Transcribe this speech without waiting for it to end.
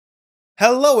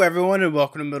Hello everyone and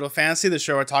welcome to Middle Fantasy, the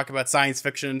show where I talk about science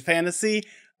fiction and fantasy.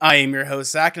 I am your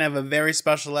host Zach and I have a very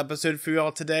special episode for you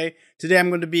all today. Today I'm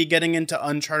going to be getting into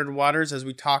uncharted waters as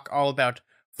we talk all about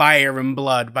Fire and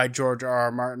Blood by George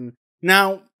R.R. Martin.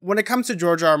 Now, when it comes to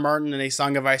George R.R. Martin and A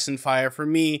Song of Ice and Fire, for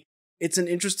me, it's an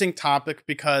interesting topic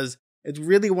because it's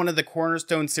really one of the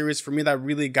cornerstone series for me that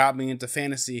really got me into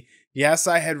fantasy. Yes,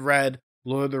 I had read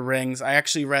Lord of the Rings. I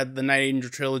actually read the Night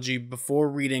Angel trilogy before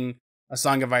reading A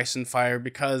Song of Ice and Fire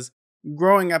because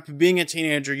growing up, being a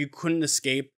teenager, you couldn't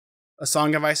escape A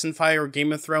Song of Ice and Fire or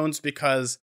Game of Thrones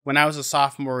because when I was a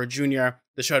sophomore or junior,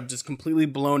 the show had just completely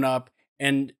blown up.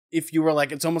 And if you were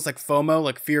like, it's almost like FOMO,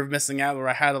 like fear of missing out, where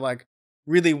I had to like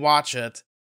really watch it.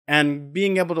 And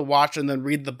being able to watch and then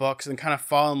read the books and kind of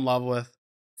fall in love with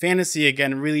fantasy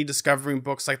again, really discovering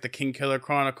books like the Kingkiller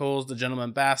Chronicles, the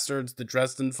Gentleman Bastards, the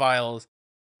Dresden Files,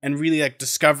 and really like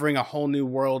discovering a whole new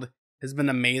world has been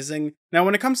amazing. Now,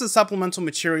 when it comes to supplemental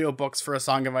material books for A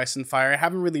Song of Ice and Fire, I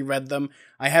haven't really read them.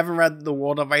 I haven't read The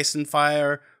World of Ice and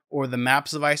Fire or The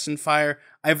Maps of Ice and Fire.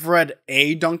 I've read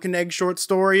a Dunk and Egg short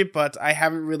story, but I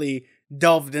haven't really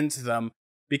delved into them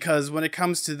because when it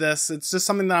comes to this, it's just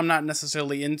something that I'm not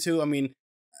necessarily into. I mean,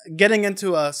 getting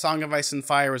into A Song of Ice and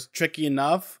Fire is tricky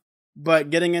enough,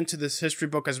 but getting into this history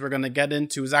book, as we're going to get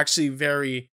into, is actually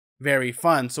very, very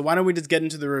fun. So why don't we just get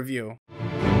into the review?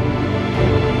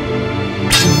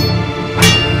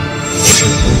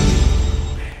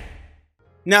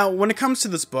 Now, when it comes to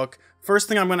this book, first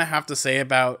thing I'm going to have to say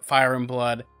about Fire and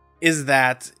Blood is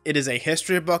that it is a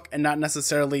history book and not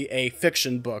necessarily a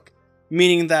fiction book,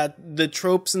 meaning that the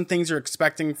tropes and things you're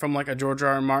expecting from like a George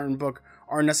R.R. Martin book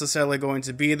aren't necessarily going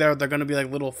to be there. They're going to be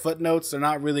like little footnotes. They're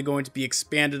not really going to be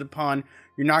expanded upon.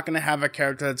 You're not going to have a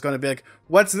character that's going to be like,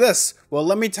 what's this? Well,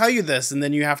 let me tell you this. And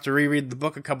then you have to reread the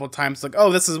book a couple times. Like,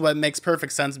 oh, this is what makes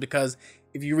perfect sense, because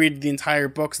if you read the entire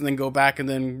books and then go back and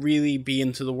then really be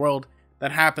into the world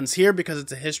that happens here, because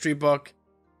it's a history book,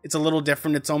 it's a little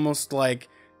different. It's almost like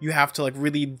you have to like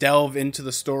really delve into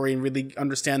the story and really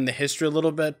understand the history a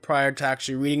little bit prior to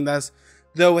actually reading this.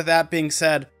 Though with that being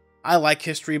said, I like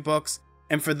history books.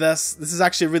 And for this is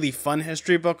actually a really fun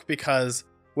history book because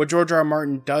what George R.R.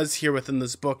 Martin does here within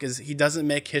this book is he doesn't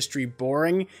make history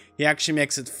boring. He actually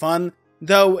makes it fun.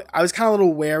 Though I was kind of a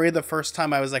little wary the first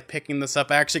time I was like picking this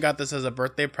up. I actually got this as a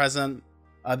birthday present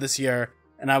this year.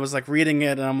 And I was like reading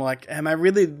it and I'm like, am I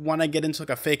really want to get into like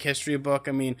a fake history book?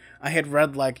 I mean, I had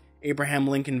read like Abraham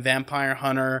Lincoln Vampire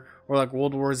Hunter or like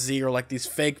World War Z or like these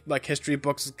fake like history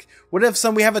books. What if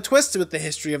we have a twist with the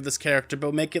history of this character,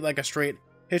 but make it like a straight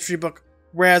history book?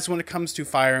 Whereas when it comes to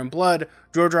Fire and Blood,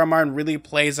 George R.R. Martin really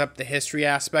plays up the history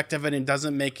aspect of it and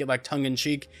doesn't make it like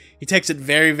tongue-in-cheek. He takes it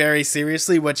very, very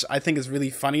seriously, which I think is really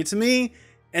funny to me,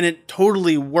 and it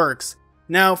totally works.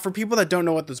 Now, for people that don't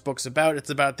know what this book's about, it's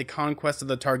about the conquest of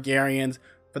the Targaryens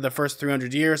for the first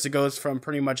 300 years. It goes from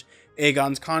pretty much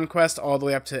Aegon's conquest all the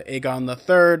way up to Aegon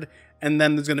III, and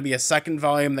then there's going to be a second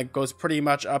volume that goes pretty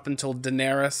much up until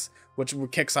Daenerys, which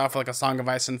kicks off like A Song of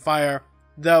Ice and Fire.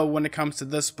 Though, when it comes to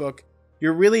this book,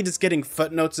 you're really just getting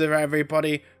footnotes of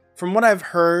everybody. From what I've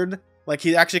heard, like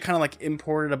he actually kind of like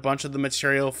imported a bunch of the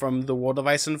material from The World of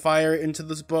Ice and Fire into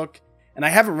this book. And I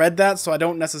haven't read that, so I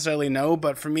don't necessarily know,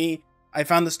 but for me, I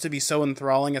found this to be so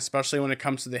enthralling, especially when it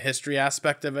comes to the history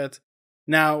aspect of it.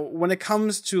 Now, when it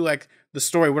comes to like the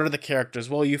story, what are the characters?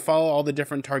 Well, you follow all the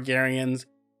different Targaryens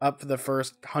up for the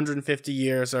first 150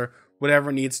 years or whatever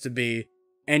it needs to be.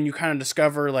 And you kind of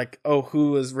discover like, oh,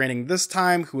 who is reigning this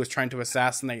time? Who is trying to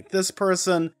assassinate this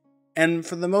person? And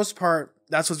for the most part,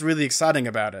 that's what's really exciting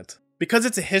about it. Because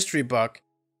it's a history book,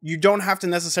 you don't have to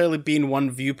necessarily be in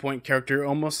one viewpoint character.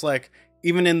 Almost like,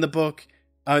 even in the book,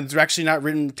 it's actually not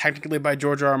written technically by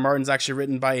George R.R. Martin. It's actually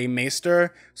written by a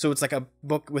maester. So it's like a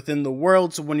book within the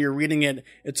world. So when you're reading it,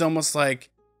 it's almost like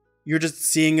you're just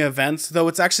seeing events. Though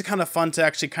it's actually kind of fun to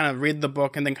actually kind of read the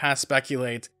book and then kind of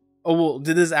speculate. Oh, well,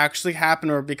 did this actually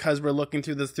happen? Or because we're looking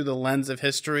through this through the lens of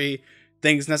history,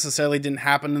 things necessarily didn't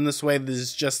happen in this way. This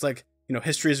is just like, you know,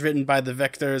 history is written by the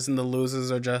victors and the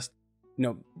losers are just, you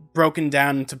know, broken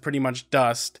down into pretty much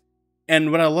dust.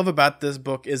 And what I love about this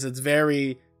book is it's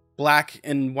very black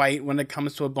and white when it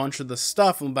comes to a bunch of the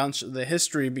stuff and a bunch of the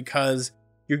history, because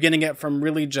you're getting it from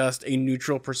really just a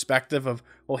neutral perspective of,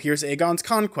 well, here's Aegon's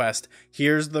conquest,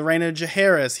 here's the reign of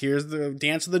Jaehaerys, here's the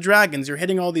Dance of the Dragons. You're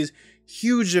hitting all these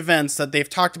huge events that they've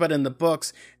talked about in the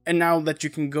books, and now that you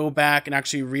can go back and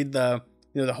actually read the,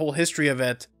 you know, the whole history of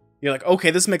it, you're like, okay,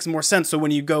 this makes more sense. So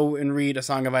when you go and read A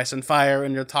Song of Ice and Fire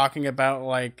and you're talking about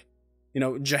like, you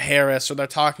know, Jaehaerys, or they're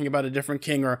talking about a different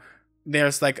king, or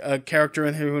there's like a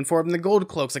character who informed the Gold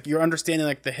Cloaks, like you're understanding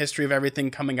like the history of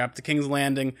everything coming up to King's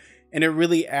Landing, and it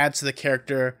really adds to the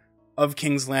character of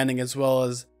King's Landing as well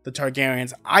as the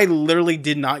Targaryens. I literally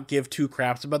did not give two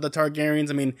craps about the Targaryens.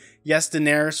 I mean, yes,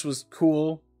 Daenerys was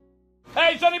cool.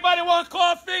 Hey, does anybody want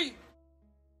coffee?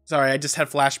 Sorry, I just had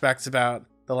flashbacks about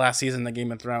the last season of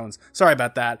Game of Thrones. Sorry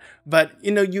about that. But,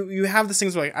 you know, you have these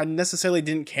things where like, I necessarily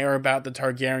didn't care about the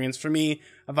Targaryens. For me,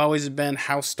 I've always been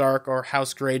House Stark or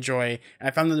House Greyjoy, and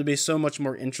I found them to be so much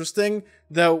more interesting.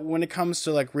 Though, when it comes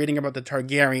to, like, reading about the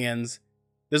Targaryens,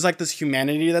 there's, like, this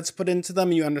humanity that's put into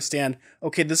them. You understand,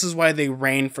 okay, this is why they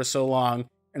reigned for so long,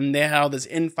 and they had all this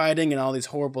infighting and all these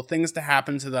horrible things to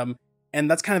happen to them. And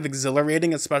that's kind of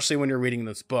exhilarating, especially when you're reading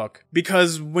this book.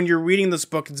 Because when you're reading this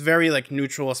book, it's very, like,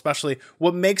 neutral, especially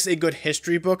what makes a good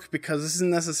history book, because this isn't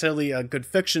necessarily a good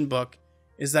fiction book,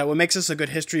 is that what makes this a good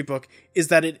history book is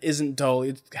that it isn't dull.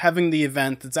 It's having the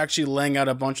event, it's actually laying out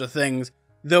a bunch of things,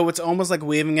 though it's almost like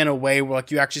weaving in a way where,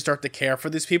 like, you actually start to care for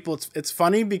these people. It's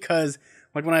funny because,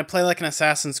 like, when I play, like, an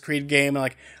Assassin's Creed game, and,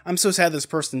 like, I'm so sad this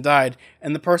person died,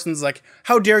 and the person's like,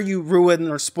 how dare you ruin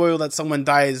or spoil that someone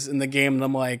dies in the game, and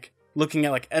I'm like, looking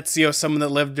at, like, Ezio, someone that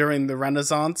lived during the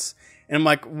Renaissance, and I'm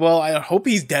like, well, I hope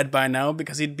he's dead by now,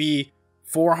 because he'd be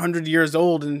 400 years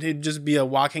old, and he'd just be a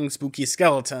walking spooky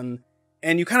skeleton.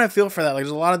 And you kind of feel for that. Like,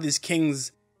 there's a lot of these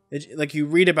kings, that, like, you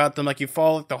read about them, like, you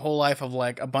follow like, the whole life of,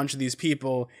 like, a bunch of these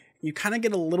people. You kind of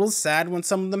get a little sad when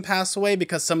some of them pass away,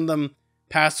 because some of them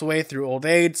pass away through old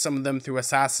age, some of them through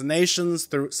assassinations,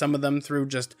 some of them through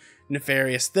just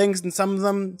nefarious things, and some of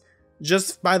them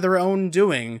just by their own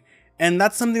doing. And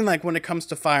that's something like when it comes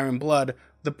to Fire and Blood,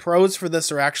 the pros for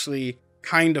this are actually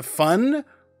kind of fun,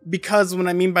 because what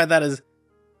I mean by that is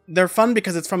they're fun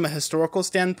because it's from a historical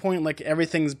standpoint, like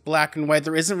everything's black and white.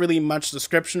 There isn't really much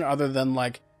description other than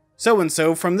like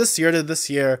so-and-so from this year to this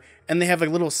year, and they have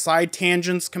like little side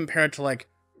tangents compared to like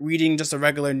reading just a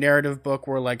regular narrative book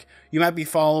where like you might be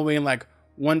following like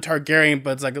one Targaryen,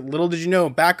 but it's like, little did you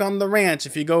know, back on the ranch,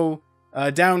 if you go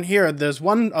down here, there's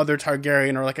one other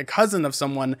Targaryen or like a cousin of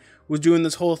someone was doing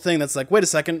this whole thing that's like, wait a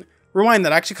second, rewind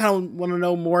that. I actually kind of want to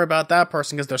know more about that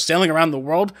person because they're sailing around the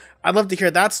world. I'd love to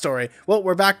hear that story. Well,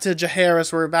 we're back to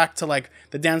Jaehaerys. We're back to like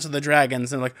the Dance of the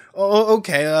Dragons, and like, oh,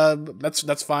 okay,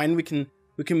 that's fine. We can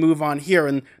move on here.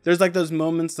 And there's like those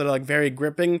moments that are like very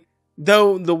gripping.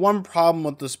 Though the one problem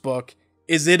with this book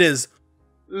is it is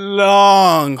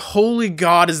long. Holy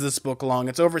God, is this book long?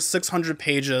 It's over 600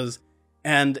 pages.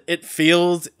 And it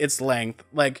feels its length.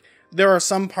 Like, there are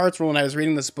some parts where when I was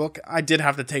reading this book, I did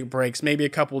have to take breaks, maybe a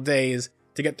couple days,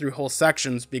 to get through whole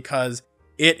sections, because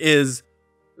it is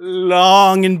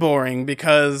long and boring,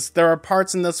 because there are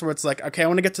parts in this where it's like, okay, I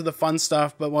want to get to the fun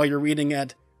stuff, but while you're reading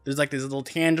it, there's like these little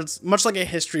tangents, much like a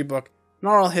history book.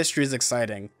 Not all history is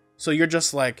exciting. So you're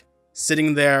just like,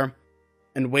 sitting there,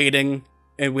 and waiting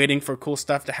for cool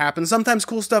stuff to happen. Sometimes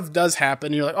cool stuff does happen,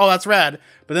 and you're like, oh, that's rad.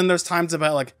 But then there's times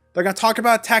about like, they're going to talk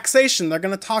about taxation. They're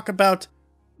going to talk about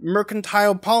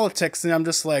mercantile politics. And I'm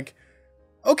just like,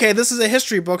 okay, this is a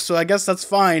history book, so I guess that's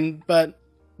fine. But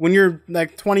when you're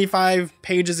like 25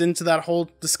 pages into that whole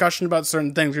discussion about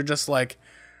certain things, you're just like,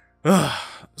 ugh.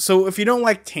 So if you don't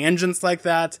like tangents like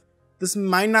that, this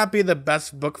might not be the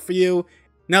best book for you.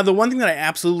 Now, the one thing that I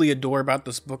absolutely adore about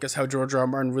this book is how George R.R.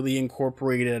 Martin really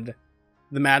incorporated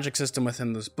the magic system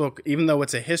within this book. Even though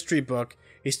it's a history book,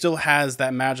 he still has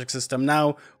that magic system.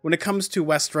 Now, when it comes to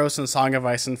Westeros and Song of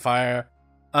Ice and Fire,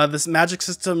 this magic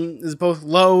system is both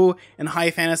low and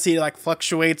high fantasy. It like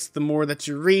fluctuates the more that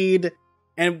you read,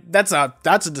 and that's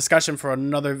a discussion for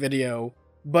another video.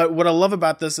 But what I love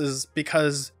about this is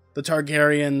because the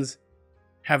Targaryens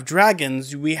have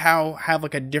dragons, we have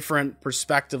like a different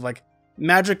perspective. Like,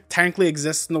 magic technically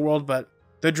exists in the world, but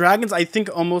the dragons, I think,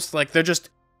 almost like they're just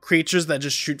creatures that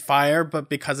just shoot fire, but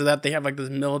because of that, they have like this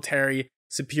military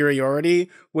superiority,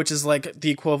 which is like the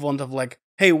equivalent of like,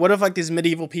 hey, what if like these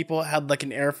medieval people had like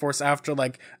an air force after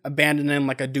like abandoning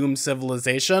like a doomed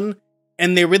civilization?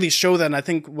 And they really show that, and I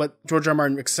think what George R. R.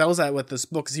 Martin excels at with this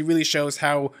book is he really shows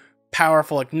how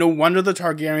powerful, like, no wonder the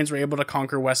Targaryens were able to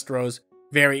conquer Westeros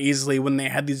very easily when they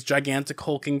had these gigantic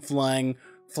hulking flying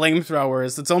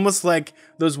flamethrowers. It's almost like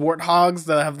those warthogs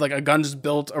that have like a gun just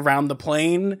built around the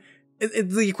plane.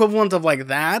 It's the equivalent of like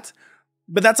that.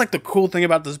 But that's like the cool thing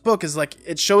about this book is like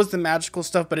it shows the magical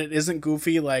stuff, but it isn't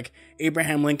goofy like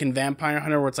Abraham Lincoln Vampire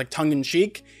Hunter where it's like tongue in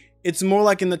cheek. It's more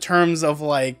like in the terms of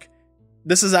like,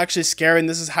 this is actually scary, and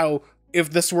this is how,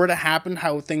 if this were to happen,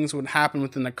 how things would happen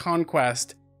within the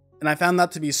conquest. And I found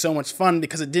that to be so much fun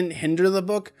because it didn't hinder the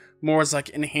book, more as like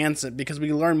enhance it, because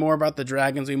we learn more about the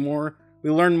dragons, we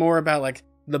learn more about like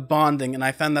the bonding, and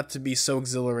I found that to be so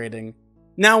exhilarating.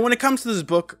 Now, when it comes to this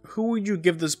book, who would you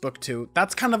give this book to?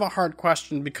 That's kind of a hard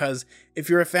question because if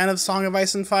you're a fan of Song of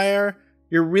Ice and Fire,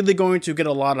 you're really going to get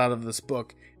a lot out of this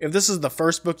book. If this is the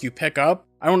first book you pick up,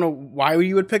 I don't know why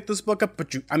you would pick this book up,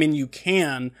 but you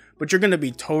can, but you're going to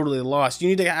be totally lost. You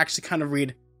need to actually kind of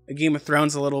read a Game of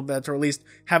Thrones a little bit, or at least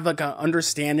have like an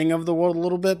understanding of the world a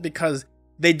little bit, because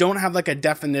they don't have like a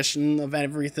definition of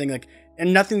everything, like, and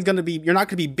you're not going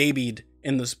to be babied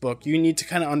in this book. You need to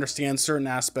kind of understand certain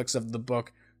aspects of the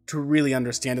book to really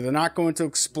understand it. They're not going to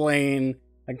explain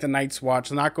like the Night's Watch.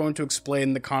 They're not going to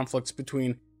explain the conflicts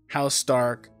between House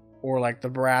Stark or like the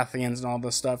Baratheons and all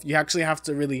this stuff. You actually have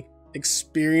to really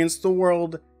experience the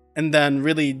world and then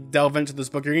really delve into this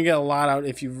book. You're gonna get a lot out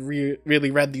if you've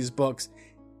really read these books.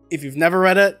 If you've never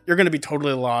read it, you're gonna be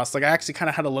totally lost. Like, I actually kind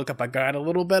of had to look up a guide a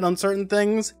little bit on certain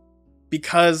things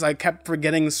because I kept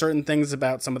forgetting certain things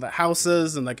about some of the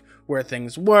houses and like where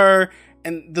things were.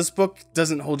 And this book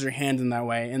doesn't hold your hand in that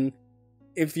way. And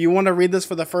if you want to read this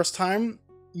for the first time,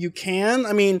 you can.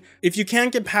 I mean, if you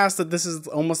can't get past that this is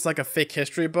almost like a fake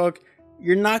history book,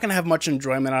 you're not going to have much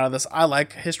enjoyment out of this. I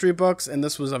like history books, and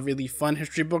this was a really fun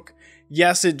history book.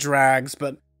 Yes, it drags,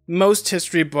 but most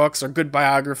history books or good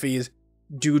biographies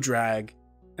do drag.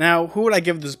 Now, who would I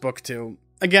give this book to?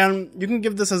 Again, you can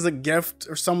give this as a gift,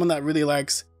 or someone that really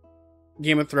likes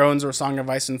Game of Thrones or Song of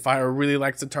Ice and Fire, or really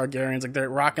likes the Targaryens, like they're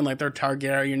rocking like their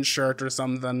Targaryen shirt or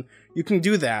something. You can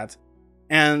do that.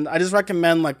 And I just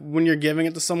recommend, like, when you're giving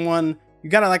it to someone, you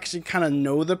gotta actually kind of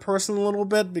know the person a little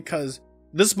bit, because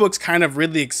this book's kind of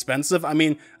really expensive. I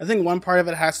mean, I think one part of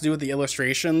it has to do with the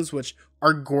illustrations, which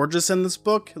are gorgeous in this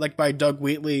book, like by Doug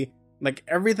Wheatley. Like,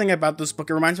 everything about this book,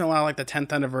 it reminds me a lot of like the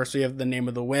 10th anniversary of The Name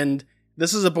of the Wind.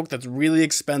 This is a book that's really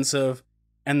expensive,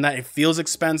 and that it feels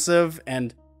expensive,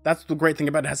 and that's the great thing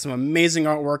about it. It has some amazing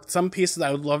artwork, some pieces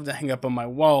I would love to hang up on my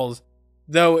walls.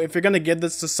 Though, if you're gonna give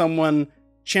this to someone,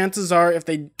 chances are, if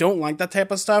they don't like that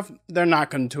type of stuff, they're not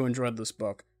going to enjoy this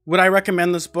book. Would I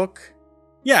recommend this book?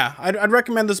 Yeah, I'd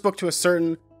recommend this book to a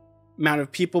certain amount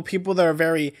of people that are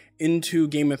very into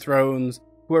Game of Thrones,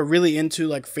 who are really into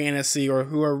like fantasy, or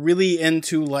who are really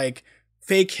into like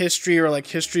fake history or like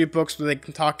history books where they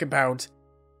can talk about,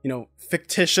 you know,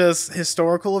 fictitious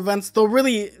historical events. They'll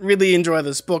really, really enjoy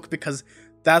this book because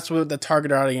that's what the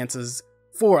target audience is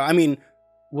for. I mean,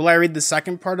 will I read the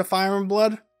second part of Fire and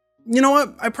Blood? You know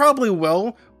what? I probably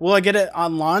will. Will I get it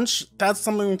on launch? That's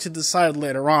something to decide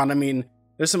later on. I mean,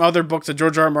 there's some other books that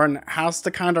George R.R. Martin has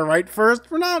to kind of write first.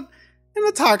 We're not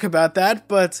going to talk about that,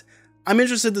 but I'm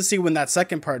interested to see when that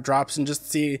second part drops and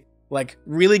just see, like,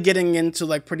 really getting into,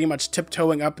 like, pretty much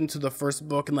tiptoeing up into the first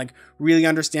book and, like, really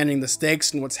understanding the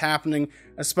stakes and what's happening,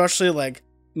 especially, like,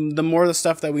 the more the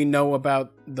stuff that we know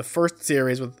about the first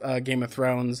series with Game of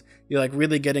Thrones, you're, like,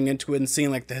 really getting into it and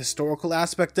seeing, like, the historical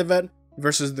aspect of it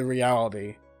versus the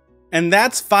reality. And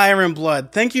that's Fire and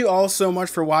Blood. Thank you all so much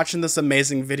for watching this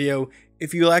amazing video.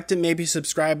 If you liked it, maybe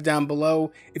subscribe down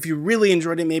below. If you really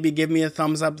enjoyed it, maybe give me a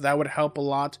thumbs up. That would help a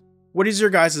lot. What is your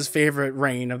guys' favorite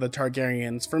reign of the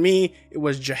Targaryens? For me, it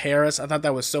was Jaehaerys. I thought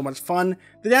that was so much fun.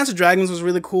 The Dance of Dragons was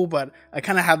really cool, but I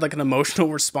kind of had like an emotional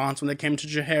response when it came to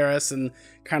Jaehaerys, and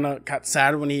kind of got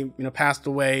sad when he, you know, passed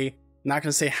away. Not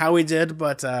gonna say how he did,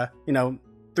 but you know,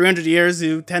 300 years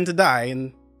you tend to die,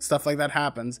 and stuff like that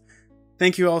happens.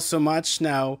 Thank you all so much.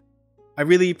 Now, I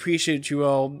really appreciate you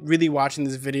all really watching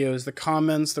these videos. The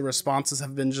comments, the responses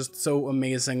have been just so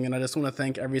amazing, and I just want to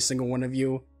thank every single one of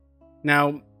you.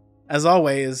 Now, as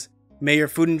always, may your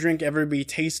food and drink ever be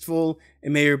tasteful,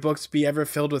 and may your books be ever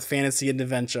filled with fantasy and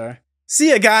adventure.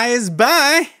 See ya, guys!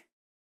 Bye!